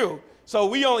about you. So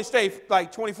we only stay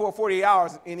like 24, 48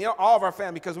 hours in all of our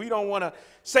family because we don't want to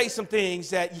say some things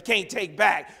that you can't take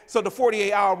back. So the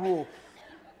 48-hour rule.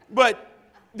 But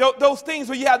those things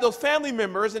where you have those family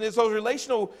members and it's those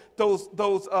relational, those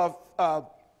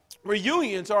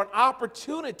reunions are an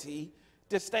opportunity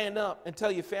to stand up and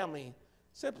tell your family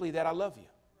simply that I love you.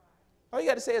 All you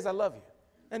got to say is I love you.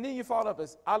 And then you follow up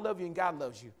as I love you and God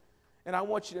loves you. And I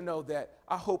want you to know that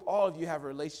I hope all of you have a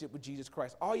relationship with Jesus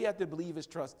Christ. All you have to believe is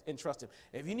trust him.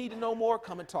 If you need to know more,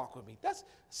 come and talk with me. That's a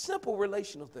simple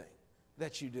relational thing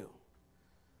that you do.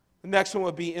 The next one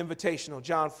would be invitational,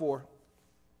 John 4.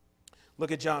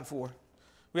 Look at John 4.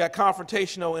 We got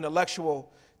confrontational,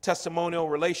 intellectual, testimonial,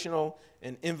 relational,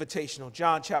 and invitational.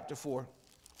 John chapter 4.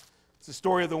 It's the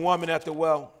story of the woman at the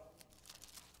well.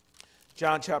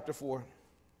 John chapter 4.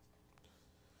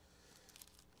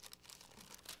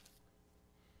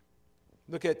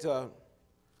 Look at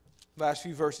last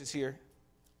few verses here.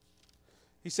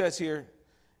 He says here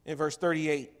in verse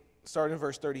 38, starting in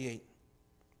verse 38. He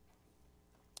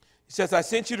says, I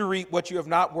sent you to reap what you have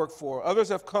not worked for. Others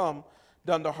have come,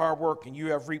 done the hard work, and you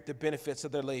have reaped the benefits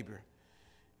of their labor.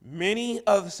 Many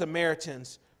of the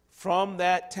Samaritans from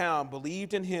that town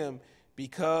believed in him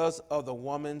because of the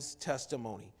woman's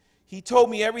testimony. He told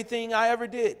me everything I ever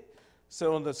did.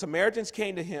 So when the Samaritans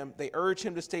came to him, they urged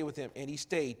him to stay with them, and he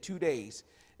stayed 2 days.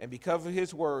 And because of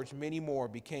his words, many more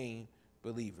became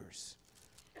believers.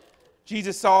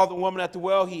 Jesus saw the woman at the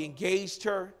well. He engaged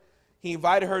her. He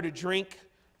invited her to drink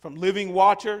from living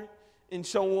water and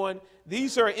so on.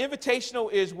 These are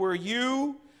invitational, is where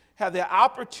you have the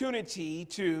opportunity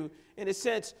to, in a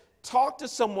sense, talk to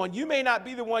someone. You may not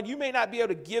be the one. You may not be able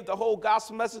to give the whole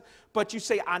gospel message, but you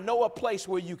say, I know a place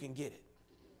where you can get it.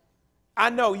 I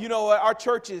know, you know, our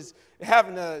church is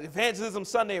having an Evangelism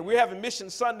Sunday, we're having Mission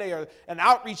Sunday or an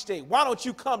outreach day. Why don't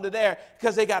you come to there?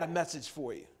 Because they got a message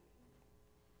for you.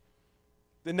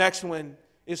 The next one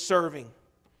is serving.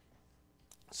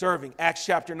 Serving, Acts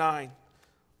chapter 9.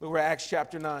 Look at Acts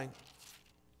chapter 9.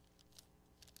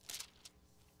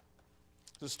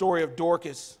 The story of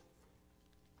Dorcas.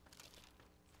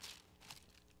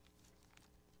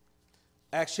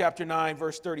 Acts chapter 9,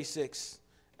 verse 36.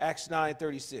 Acts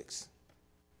 9:36.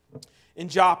 In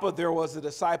Joppa, there was a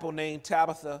disciple named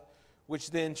Tabitha,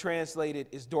 which then translated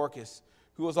is Dorcas,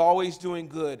 who was always doing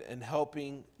good and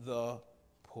helping the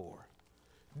poor.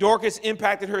 Dorcas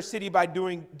impacted her city by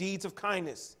doing deeds of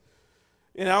kindness.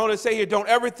 And I want to say here, don't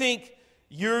ever think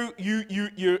you're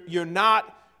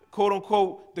not, quote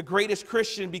unquote, the greatest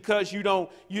Christian because you're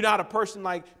not a person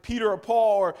like Peter or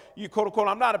Paul, or you, quote unquote,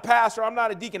 I'm not a pastor, I'm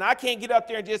not a deacon. I can't get up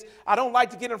there and I don't like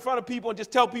to get in front of people and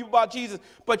just tell people about Jesus.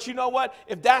 But you know what?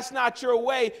 If that's not your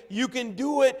way, you can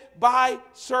do it by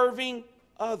serving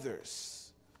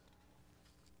others.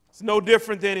 It's no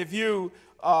different than if you,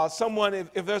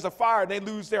 if there's a fire and they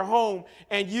lose their home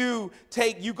and you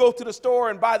go to the store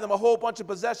and buy them a whole bunch of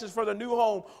possessions for their new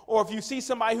home, or if you see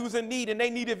somebody who's in need and they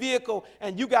need a vehicle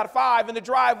and you got 5 in the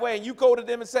driveway and you go to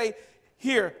them and say,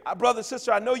 here, brother,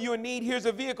 sister, I know you're in need, here's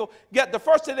a vehicle. The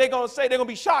first thing they're going to say, they're going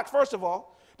to be shocked, first of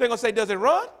all. They're going to say, does it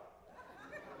run?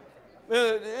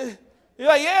 You're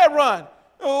like, yeah, it run.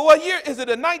 What year is it?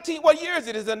 What year is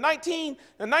it? Is it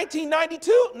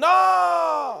 1992?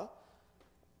 No.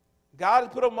 God has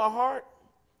put on my heart,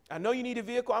 I know you need a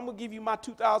vehicle. I'm going to give you my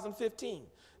 2015.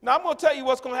 Now, I'm going to tell you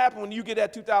what's going to happen when you get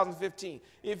that 2015.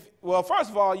 Well,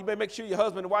 first of all, you better make sure your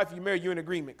husband and wife, if you marry, you're in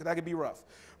agreement, because that could be rough.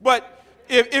 But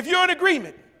if you're in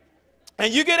agreement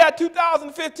and you get that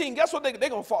 2015, guess what? They're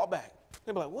going to fall back.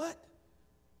 They'll be like, what?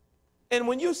 And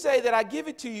when you say that I give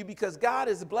it to you because God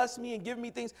has blessed me and given me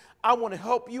things, I want to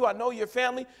help you, I know your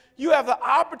family, you have the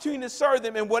opportunity to serve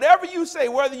them. And whatever you say,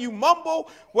 whether you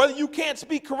mumble, whether you can't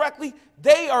speak correctly,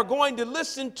 they are going to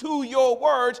listen to your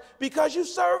words because you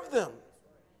serve them.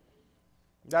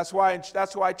 That's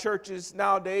why churches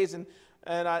nowadays, and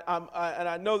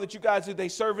I know that you guys do, they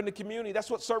serve in the community. That's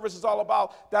what service is all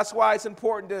about. That's why it's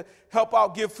important to help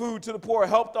out, give food to the poor,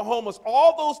 help the homeless,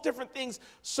 all those different things,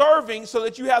 serving so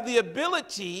that you have the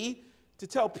ability to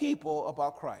tell people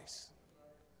about Christ.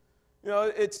 You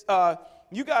know,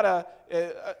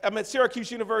 I'm at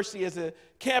Syracuse University as a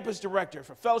campus director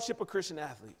for Fellowship of Christian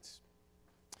Athletes.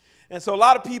 And so a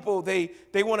lot of people, they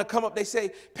want to come up, they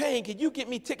say, Payne, can you get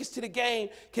me tickets to the game?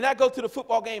 Can I go to the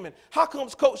football game? And how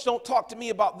comes coach don't talk to me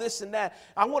about this and that?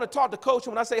 I want to talk to coach,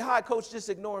 and when I say, hi, coach, just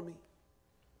ignore me.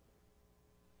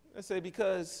 I say,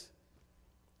 because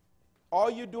all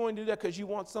you're doing is that because you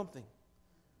want something.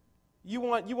 You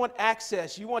want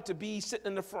access. You want to be sitting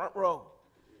in the front row.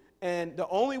 And the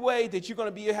only way that you're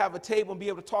going to have a table and be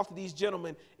able to talk to these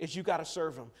gentlemen is you got to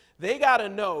serve them. They got to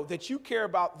know that you care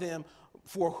about them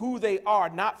for who they are,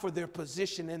 not for their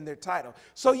position and their title.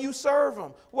 So you serve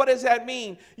them. What does that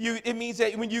mean? It means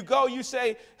that when you go, you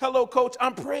say, hello, coach,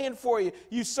 I'm praying for you.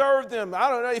 You serve them. I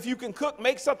don't know if you can cook,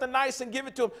 make something nice and give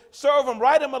it to them. Serve them.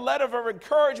 Write them a letter of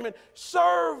encouragement.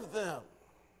 Serve them.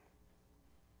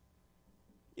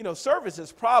 You know, service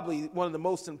is probably one of the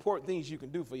most important things you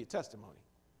can do for your testimony.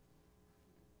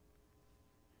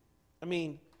 I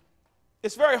mean,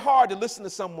 it's very hard to listen to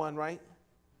someone, right?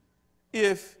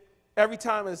 If every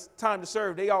time it's time to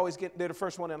serve, they're the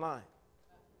first one in line.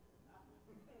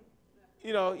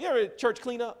 You know, you ever church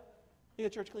cleanup? You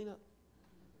had church cleanup?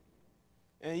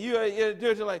 And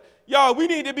you're like, yo, we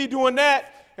need to be doing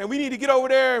that, and we need to get over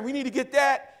there, and we need to get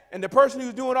that. And the person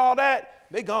who's doing all that,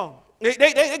 they gone.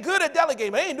 They're good at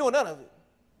delegating, but they ain't doing none of it.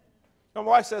 My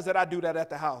wife says that I do that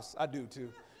at the house. I do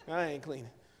too. I ain't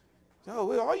cleaning. So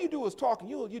well, all you do is talk, and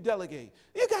you delegate.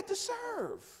 You got to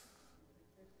serve.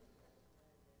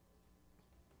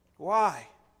 Why?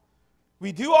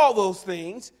 We do all those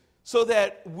things so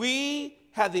that we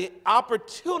have the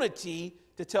opportunity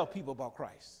to tell people about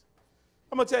Christ.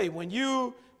 I'm going to tell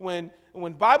you,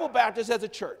 when Bible Baptist as a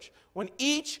church, when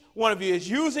each one of you is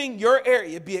using your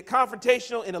area, be it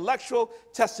confrontational, intellectual,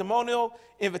 testimonial,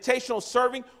 invitational,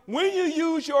 serving, when you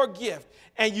use your gift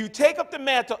and you take up the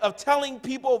mantle of telling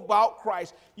people about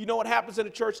Christ, you know what happens in a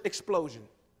church? Explosion.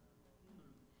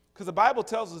 Because the Bible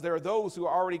tells us there are those who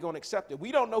are already going to accept it.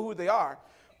 We don't know who they are,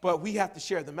 but we have to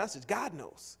share the message. God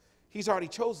knows. He's already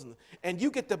chosen them. And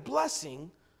you get the blessing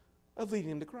of leading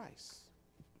them to Christ.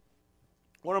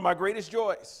 One of my greatest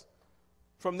joys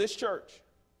from this church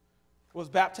was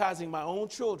baptizing my own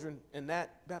children in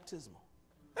that baptismal.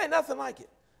 Ain't nothing like it.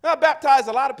 I baptized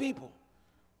a lot of people.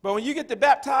 But when you get to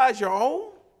baptize your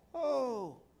own,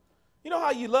 oh, you know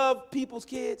how you love people's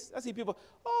kids? I see people,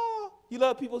 oh, you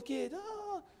love people's kids,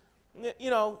 oh. You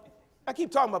know, I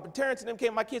keep talking about, but Terrence and them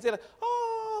came, my kids, they're like,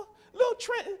 oh, little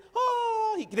Trenton,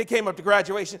 oh, they came up to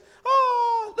graduation,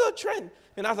 oh, little Trenton.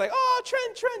 And I was like, oh,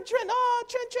 Trenton, oh,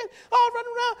 Trenton, oh,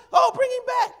 running around, oh, bring him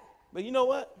back. But you know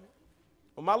what?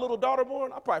 When my little daughter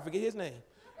born, I'll probably forget his name.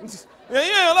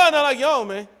 Yeah, not like your own,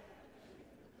 man.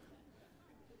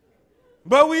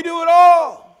 But we do it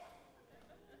all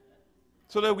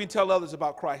so that we can tell others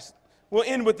about Christ. We'll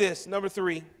end with this, number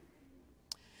 3.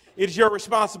 It is your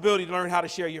responsibility to learn how to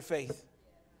share your faith.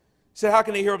 So how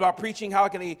can they hear about preaching? How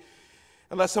can they,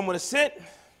 unless someone is sent?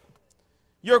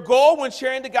 Your goal when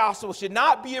sharing the gospel should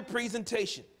not be a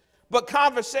presentation, but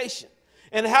conversation.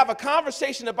 And to have a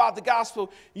conversation about the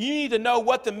gospel, you need to know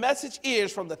what the message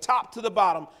is from the top to the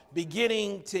bottom,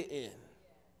 beginning to end.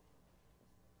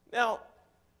 Now,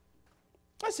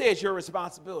 I say it's your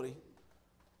responsibility.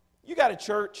 You got a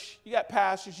church, you got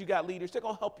pastors, you got leaders. They're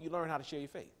going to help you learn how to share your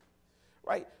faith,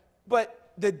 right?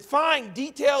 But the fine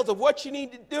details of what you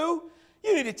need to do,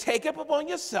 you need to take it upon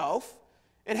yourself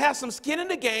and have some skin in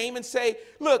the game and say,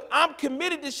 look, I'm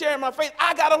committed to sharing my faith.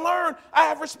 I got to learn. I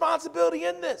have responsibility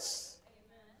in this.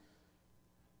 Amen.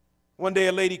 One day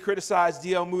a lady criticized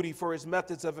D.L. Moody for his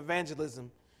methods of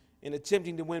evangelism in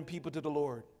attempting to win people to the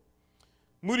Lord.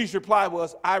 Moody's reply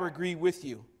was, I agree with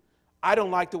you. I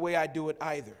don't like the way I do it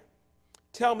either.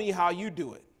 Tell me how you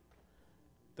do it.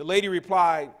 The lady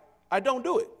replied, I don't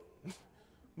do it.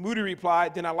 Moody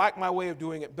replied, then I like my way of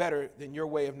doing it better than your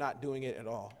way of not doing it at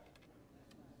all.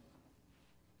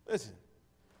 Listen,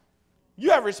 You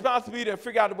have a responsibility to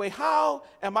figure out a way, how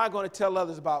am I going to tell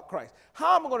others about Christ?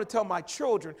 How am I going to tell my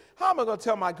children? How am I going to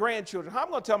tell my grandchildren? How am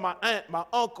I going to tell my aunt, my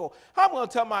uncle? How am I going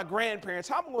to tell my grandparents?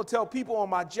 How am I going to tell people on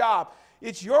my job?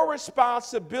 It's your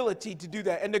responsibility to do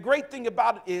that. And the great thing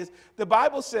about it is the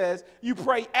Bible says you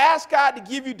pray, ask God to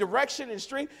give you direction and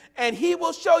strength, and he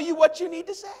will show you what you need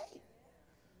to say.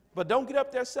 But don't get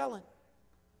up there selling.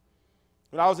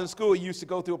 When I was in school, you used to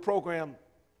go through a program.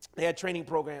 They had training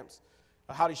programs.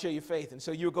 How to share your faith. And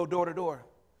so you would go door to door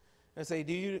and say,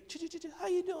 how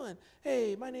you doing?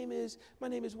 Hey, my name is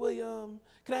William.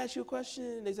 Can I ask you a question?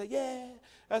 And they say, yeah.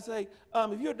 I say,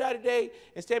 if you were to die today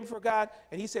and stand before God,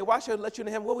 and he said, why should I let you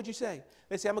into heaven? What would you say?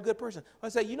 They say, I'm a good person. I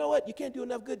say, you know what? You can't do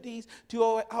enough good deeds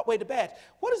to outweigh the bad.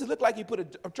 What does it look like you put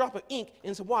a drop of ink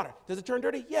in some water? Does it turn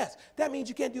dirty? Yes. That means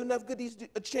you can't do enough good deeds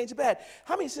to change the bad.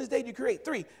 How many sins a day do you create?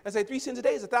 3. I say 3 sins a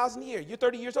day is 1,000 a year. You're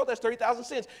 30 years old, that's 30,000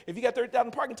 sins. If you got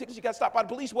 30,000 parking tickets, you got stopped by the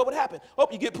police, what would happen? Oh,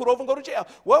 you get put over and go to jail.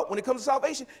 Well, when it comes to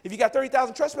salvation, if you got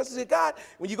 30,000 trespasses in God,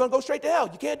 when you're going to go straight to hell,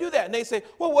 you can't do that. And they say,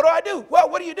 well, what do I do? Well,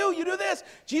 what do? You do this.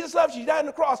 Jesus loves you. He died on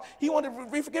the cross. He wanted to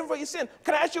be forgiven for your sin.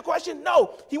 Can I ask you a question?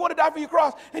 No. He wanted to die for your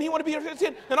cross, and he wanted to be your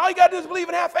sin. And all you got to do is believe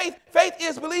and have faith. Faith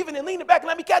is believing and leaning back and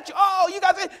let me catch you. Oh, you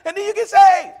got it, and then you get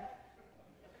saved.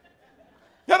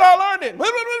 That's how I learned it.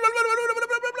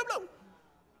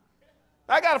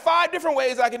 I got 5 different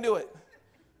ways I can do it.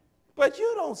 But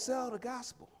you don't sell the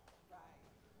gospel.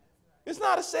 It's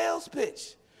not a sales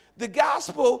pitch. The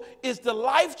gospel is the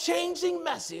life-changing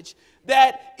message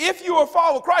that if you are a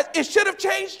follower of Christ, it should have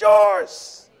changed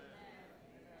yours.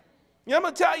 You know, I'm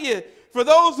going to tell you, for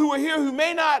those who are here who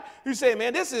may not, who say,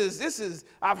 man, this is,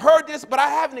 I've heard this, but I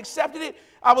haven't accepted it.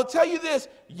 I will tell you this,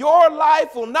 your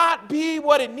life will not be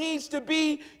what it needs to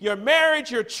be. Your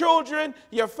marriage, your children,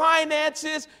 your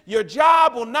finances, your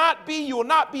job will not be, you will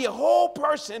not be a whole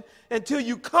person until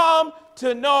you come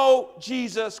to know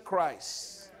Jesus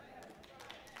Christ.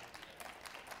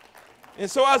 And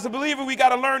so as a believer, we got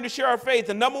to learn to share our faith.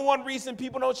 The number one reason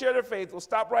people don't share their faith, we'll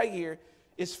stop right here,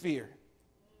 is fear.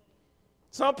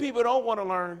 Some people don't want to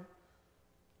learn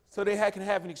so they can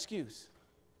have an excuse.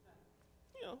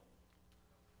 You know,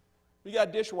 we got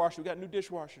a dishwasher. We got a new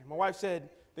dishwasher. My wife said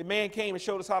the man came and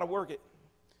showed us how to work it.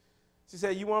 She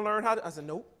said, you want to learn how to? I said,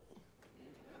 nope.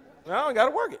 I don't got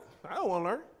to work it. I don't want to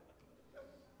learn.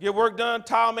 Get work done,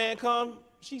 tile man come.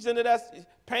 She's into that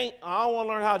paint. I don't want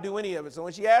to learn how to do any of it. So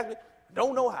when she asked me, I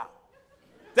don't know how.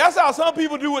 That's how some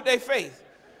people do with their faith.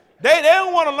 They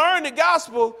don't want to learn the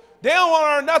gospel. They don't want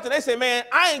to learn nothing. They say, man,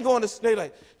 I ain't going to, they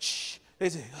like, shh. They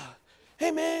say, hey,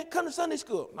 man, come to Sunday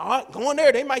school. No, I ain't going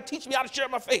there. They might teach me how to share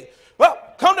my faith. Well,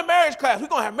 come to marriage class. We're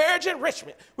going to have marriage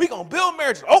enrichment. We're going to build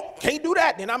marriages. Oh, can't do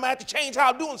that. Then I'm going to have to change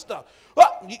how I'm doing stuff.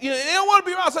 Well, they don't want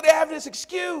to be around, so they have this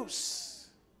excuse.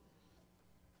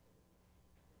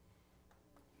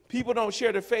 People don't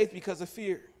share their faith because of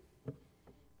fear.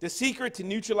 The secret to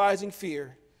neutralizing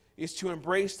fear is to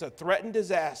embrace the threatened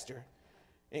disaster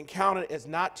and count it as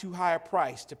not too high a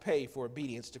price to pay for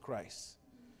obedience to Christ.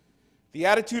 The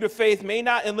attitude of faith may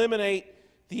not eliminate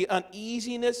the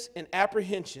uneasiness and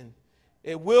apprehension.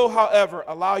 It will, however,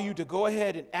 allow you to go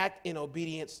ahead and act in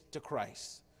obedience to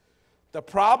Christ. The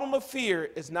problem of fear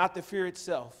is not the fear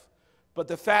itself, but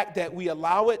the fact that we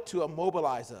allow it to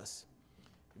immobilize us.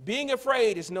 Being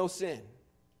afraid is no sin.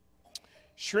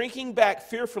 Shrinking back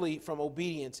fearfully from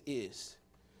obedience is.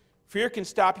 Fear can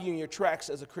stop you in your tracks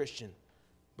as a Christian,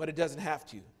 but it doesn't have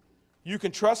to. You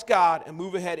can trust God and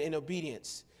move ahead in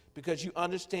obedience because you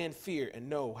understand fear and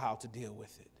know how to deal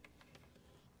with it.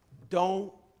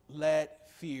 Don't let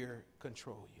fear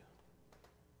control you.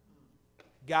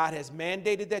 God has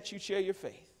mandated that you share your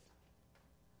faith.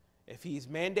 If he's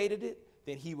mandated it,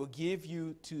 then he will give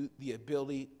you the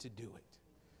ability to do it.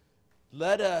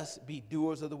 Let us be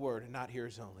doers of the word and not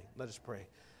hearers only. Let us pray.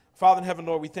 Father in heaven,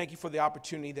 Lord, we thank you for the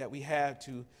opportunity that we have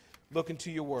to look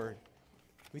into your word.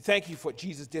 We thank you for what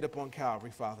Jesus did upon Calvary,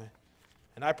 Father.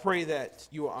 And I pray that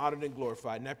you are honored and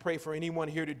glorified. And I pray for anyone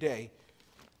here today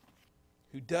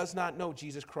who does not know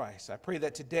Jesus Christ. I pray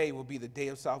that today will be the day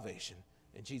of salvation.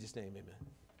 In Jesus' name, amen.